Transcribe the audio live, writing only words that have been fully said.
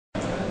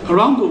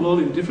around the world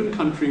in different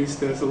countries,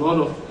 there's a lot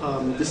of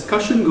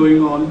discussion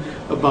going on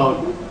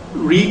about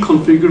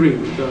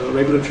reconfiguring the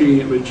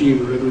regulatory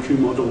regime, regulatory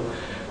model.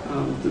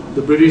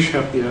 The British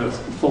have their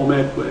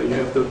format where you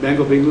have the Bank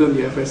of England,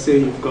 the FSA,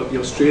 you've got the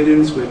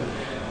Australians with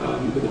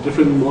a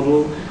different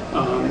model,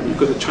 you've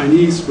got the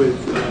Chinese with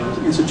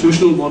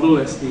institutional model,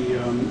 as the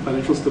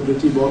Financial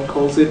Stability Board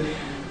calls it.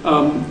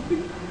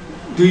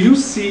 Do you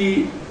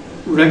see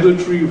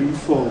regulatory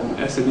reform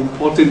as an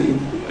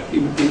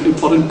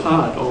important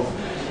part of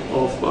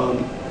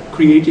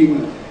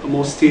creating a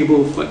more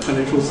stable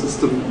financial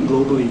system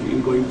globally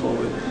in going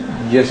forward?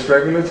 Yes,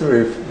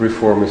 regulatory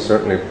reform is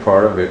certainly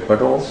part of it,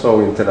 but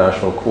also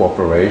international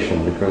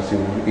cooperation, because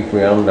if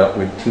we end up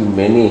with too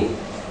many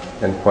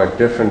and quite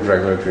different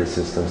regulatory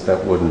systems,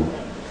 that wouldn't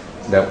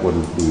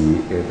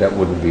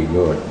be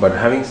good. But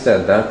having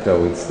said that,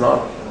 though, it's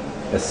not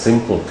a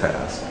simple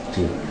task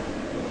to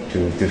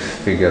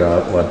figure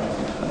out what,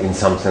 in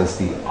some sense,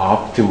 the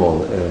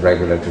optimal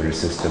regulatory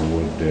system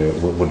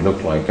would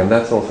look like, and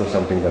that's also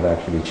something that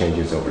actually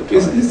changes over time.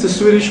 Is the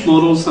Swedish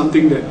model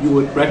something that you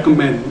would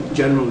recommend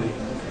generally?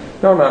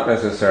 No, not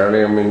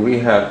necessarily. I mean,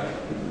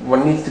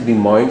 one needs to be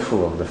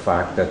mindful of the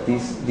fact that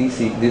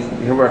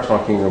here we're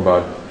talking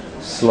about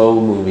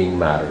slow-moving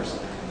matters.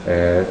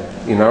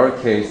 In our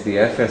case, the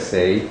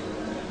FSA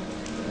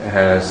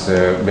has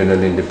been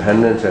an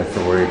independent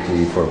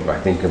authority for, I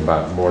think,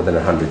 about more than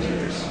 100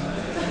 years.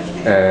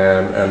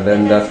 And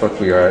then that's what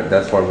we are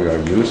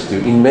used to.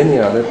 In many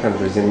other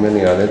countries, in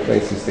many other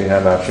places, they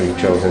have actually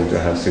chosen to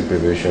have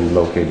supervision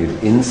located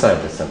inside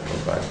the central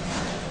bank.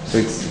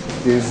 So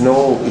there's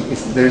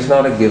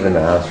not a given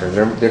answer.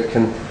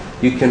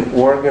 You can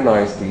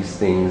organize these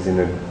things in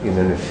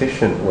an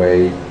efficient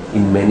way,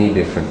 in many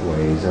different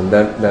ways, and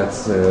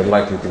that's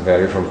likely to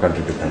vary from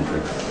country to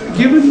country.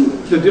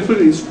 Given the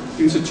different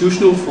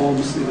institutional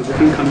forms in the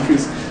different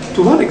countries,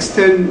 to what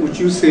extent would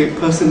you say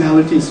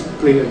personalities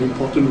play an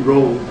important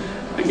role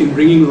in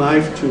bringing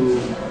life to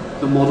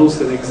the models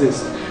that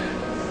exist?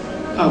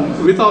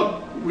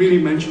 Without really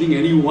mentioning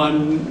any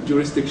one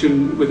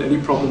jurisdiction with any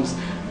problems,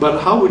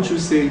 but how would you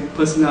say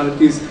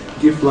personalities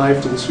give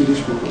life to the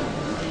Swedish model?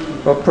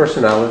 Well,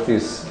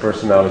 personalities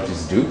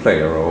do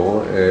play a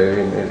role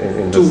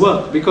in to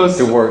work, because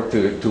to work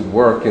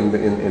in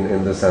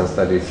the sense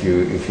that if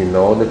you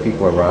know the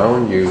people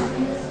around you,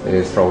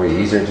 it's probably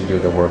easier to do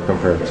the work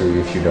compared to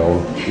if you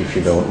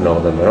don't know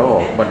them at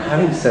all. But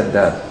having said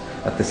that,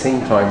 at the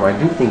same time, I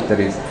do think that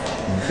it's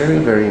very,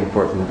 very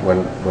important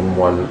when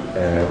one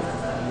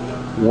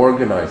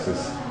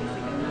organizes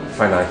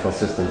financial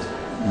systems,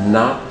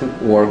 not to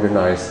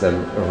organize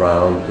them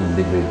around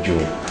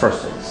individual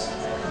persons.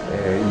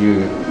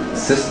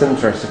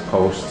 Systems are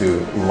supposed to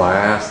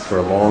last for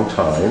a long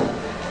time,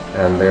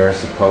 and they are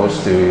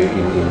supposed to,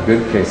 in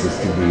good cases,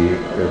 to be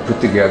put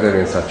together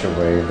in such a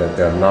way that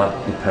they are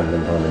not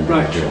dependent on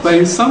individuals. Right, but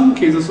in some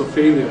cases of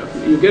failure,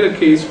 you get a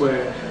case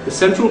where the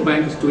central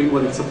bank is doing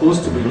what it's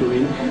supposed to be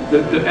doing,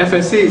 the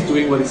FSA is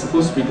doing what it's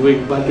supposed to be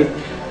doing, but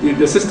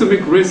the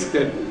systemic risk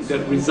that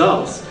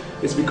results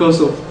is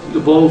because of the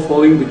ball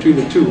falling between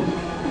the two.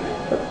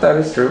 That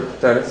is true,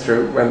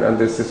 and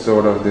this is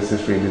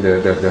really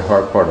the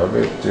hard part of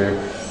it.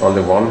 On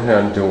the one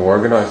hand, to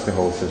organize the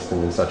whole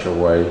system in such a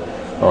way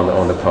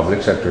on the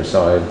public sector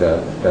side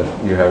that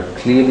you have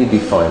clearly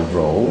defined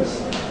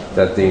roles,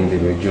 that the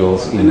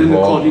individuals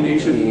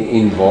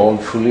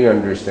involved fully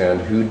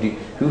understand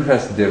who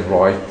has the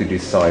right to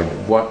decide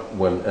what,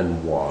 when,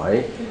 and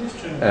why.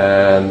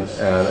 And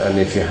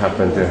if you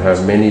happen to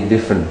have many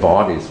different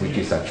bodies, which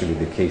is actually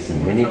the case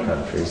in many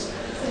countries,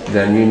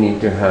 then you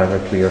need to have a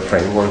clear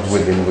framework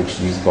within which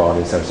these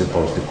bodies are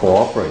supposed to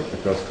cooperate.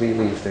 Because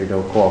clearly, if they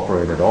don't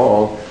cooperate at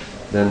all,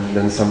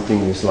 then something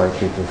is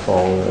likely to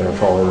fall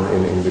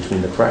in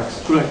between the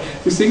cracks. Right.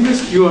 Mr.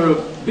 Ingves, you are a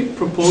big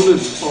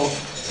proponent of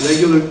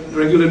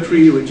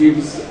regulatory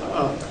regimes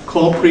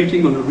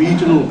cooperating on a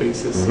regional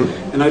basis,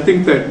 and I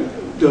think that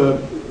the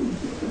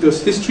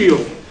history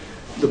of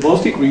the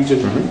Baltic region,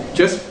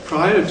 just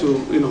prior to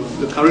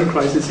the current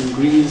crisis in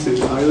Greece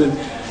and Ireland,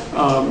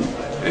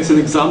 as an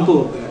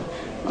example of that.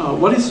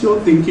 What is your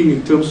thinking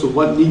in terms of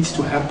what needs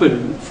to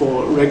happen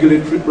for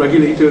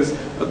regulators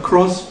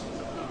across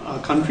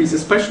countries,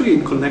 especially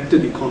in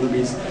connected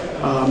economies?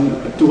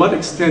 To what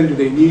extent do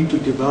they need to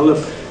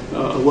develop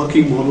a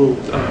working model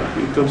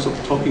in terms of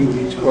talking with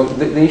each other? Well,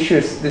 the issue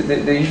is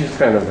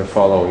kind of the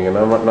following, and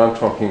I'm not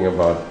talking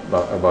about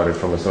it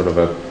from a sort of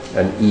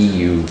an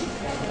EU,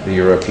 the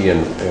European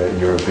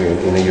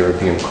in a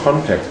European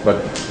context,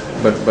 but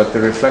the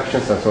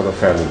reflections are sort of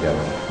fairly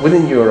general.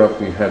 Within Europe,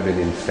 we have been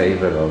in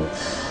favor of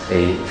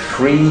a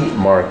free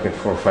market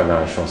for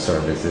financial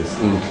services,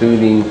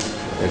 including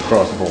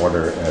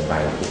cross-border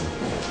banking.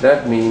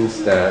 That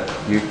means that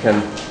you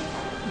can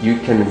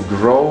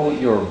grow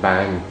your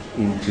bank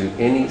into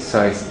any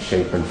size,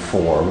 shape, and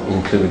form,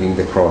 including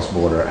the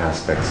cross-border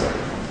aspects of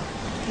it.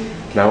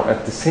 Now,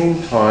 at the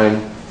same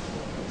time,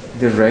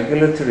 the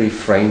regulatory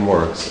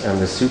frameworks and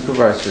the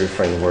supervisory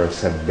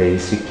frameworks have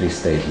basically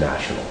stayed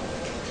national.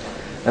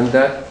 And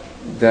that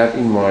that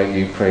in my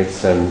view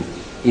creates an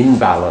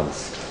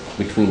imbalance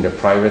between the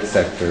private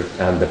sector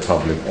and the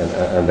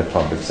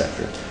public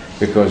sector.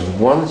 Because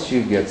once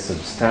you get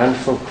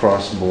substantial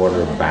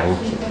cross-border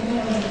banking,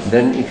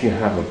 then if you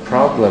have a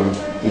problem,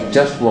 it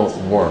just won't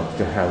work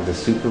to have the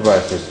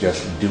supervisors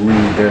just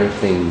doing their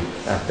thing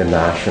at the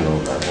national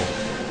level.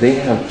 They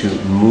have to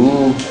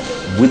move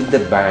with the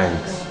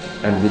banks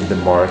and with the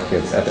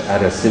markets at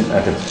a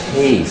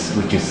pace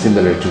which is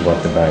similar to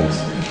what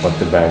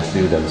the banks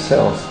do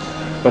themselves.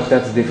 But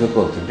that's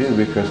difficult to do,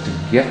 because to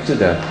get to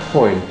that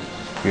point,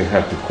 you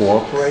have to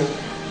cooperate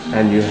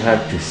and you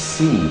have to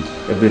cede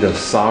a bit of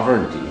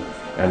sovereignty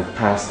and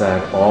pass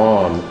that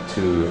on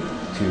to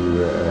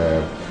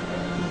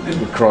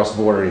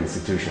cross-border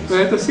institutions.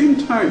 But at the same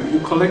time, you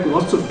collect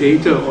lots of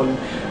data on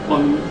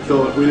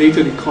the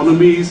related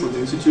economies, on the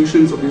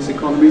institutions of these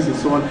economies and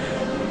so on.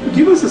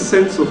 Give us a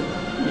sense of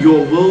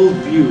your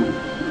worldview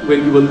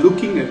when you were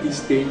looking at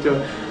this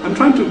data. I'm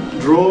trying to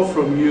draw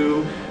from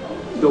you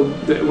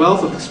the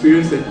wealth of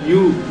experience that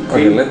you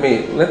gained.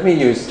 Okay, let me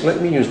use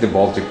the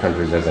Baltic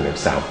countries as an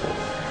example.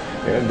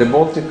 The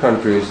Baltic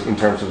countries, in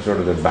terms of sort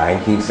of the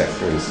banking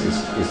sector, in the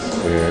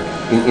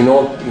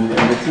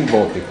three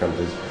Baltic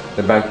countries,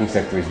 the banking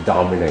sector is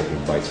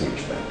dominated by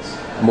Swedish banks,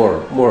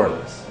 more or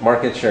less.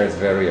 Market shares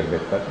vary a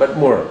bit, but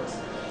more or less.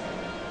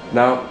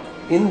 Now,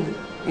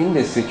 in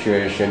this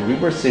situation, we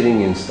were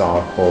sitting in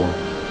Stockholm,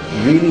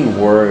 really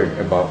worried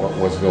about what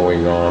was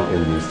going on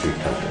in these three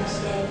countries.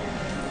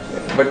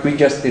 But we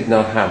just did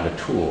not have the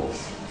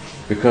tools,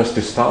 because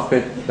to stop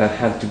it, that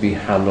had to be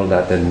handled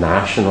at the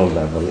national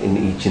level in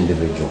each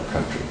individual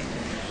country.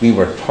 We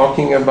were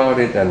talking about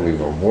it, and we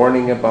were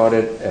warning about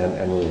it,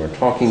 and we were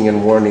talking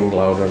and warning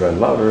louder and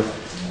louder,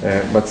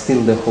 but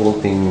still the whole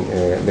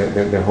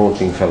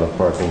thing fell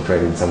apart and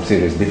created some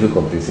serious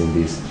difficulties in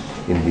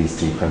these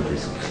three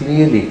countries.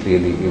 Clearly,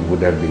 it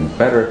would have been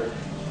better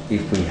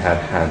if we had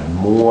had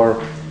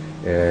more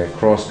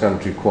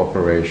cross-country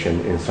cooperation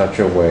in such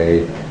a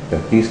way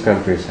that these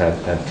countries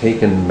had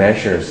taken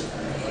measures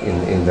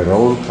in their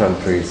own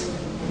countries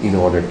in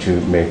order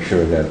to make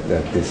sure that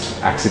this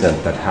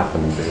accident that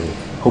happened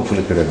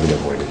hopefully could have been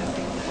avoided.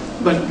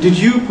 But did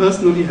you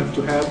personally have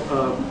to have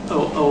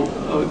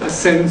a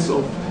sense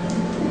of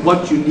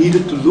what you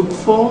needed to look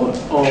for,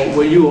 or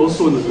were you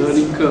also on a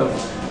learning curve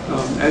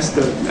as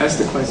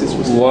the crisis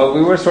was? Well,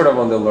 we were sort of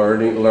on the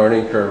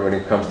learning curve when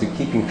it comes to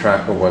keeping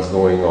track of what's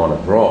going on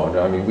abroad.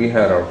 I mean, we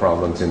had our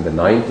problems in the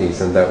 90s,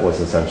 and that was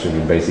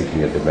essentially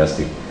basically a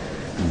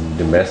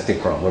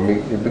domestic problem.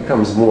 It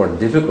becomes more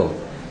difficult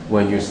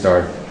when you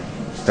start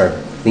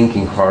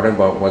thinking hard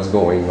about what's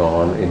going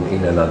on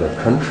in another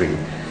country.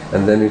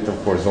 And then it, of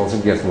course,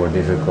 also gets more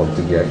difficult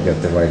to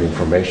get the right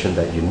information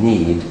that you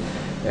need.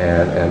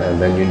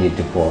 And then you need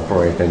to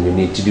cooperate, and you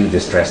need to do the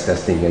stress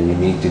testing, and you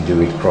need to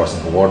do it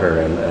cross-border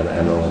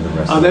and all the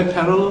rest. Are there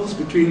parallels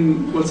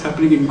between what's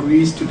happening in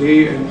Greece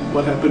today and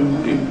what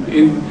happened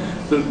in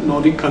the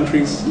Nordic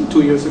countries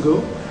 2 years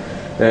ago?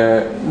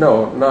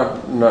 No,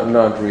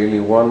 not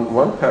really.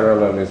 One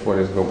parallel is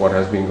what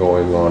has been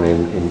going on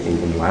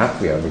in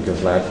Latvia, because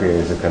Latvia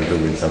is a country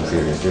with some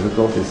serious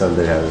difficulties, and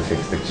they have a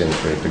fixed exchange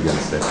rate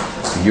against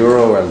the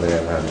euro, and they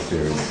have had a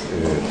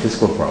serious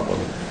fiscal problem.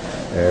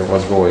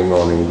 What's going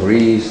on in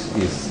Greece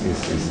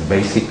is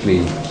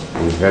basically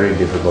a very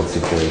difficult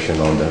situation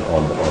on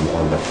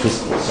the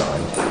fiscal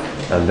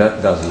side, and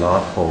that does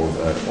not hold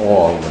at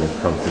all when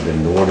it comes to the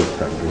Nordic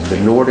countries. The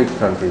Nordic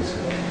countries,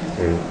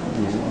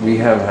 we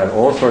have had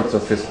all sorts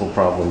of fiscal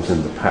problems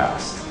in the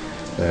past,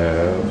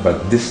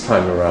 but this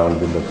time around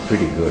we look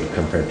pretty good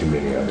compared to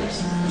many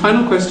others.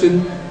 Final question: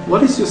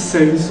 what is your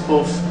sense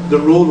of the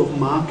role of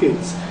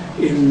markets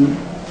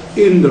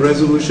in the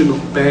resolution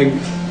of bank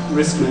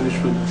risk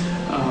management?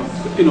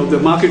 The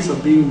markets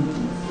are being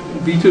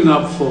beaten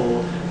up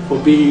for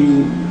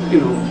being,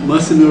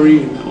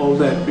 mercenary and all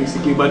that,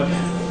 basically. But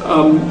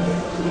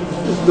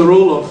the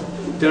role of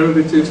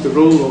derivatives, the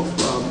role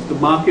of the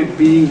market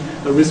being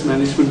a risk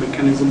management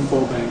mechanism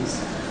for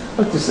banks.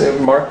 But to say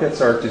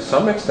markets are to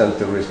some extent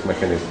the risk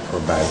mechanism for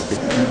banks.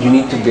 You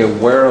need to be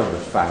aware of the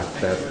fact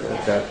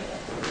that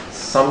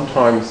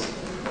sometimes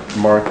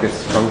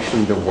markets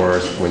function the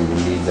worst when you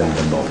need them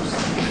the most.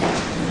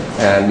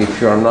 And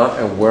if you are not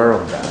aware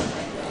of that,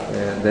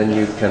 then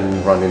you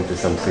can run into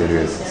some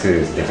serious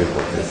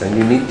difficulties, and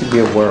you need to be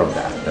aware of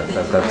that.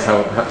 That's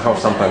how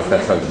sometimes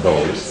that's how it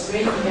goes.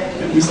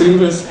 Mr.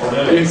 Ingves,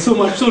 there's so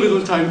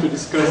little time to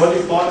discuss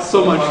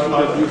so much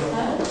that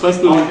you've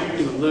personally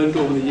learned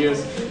over the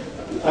years.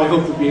 I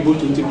hope to be able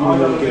to interview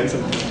you again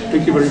sometime.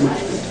 Thank you very much.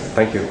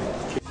 Thank you.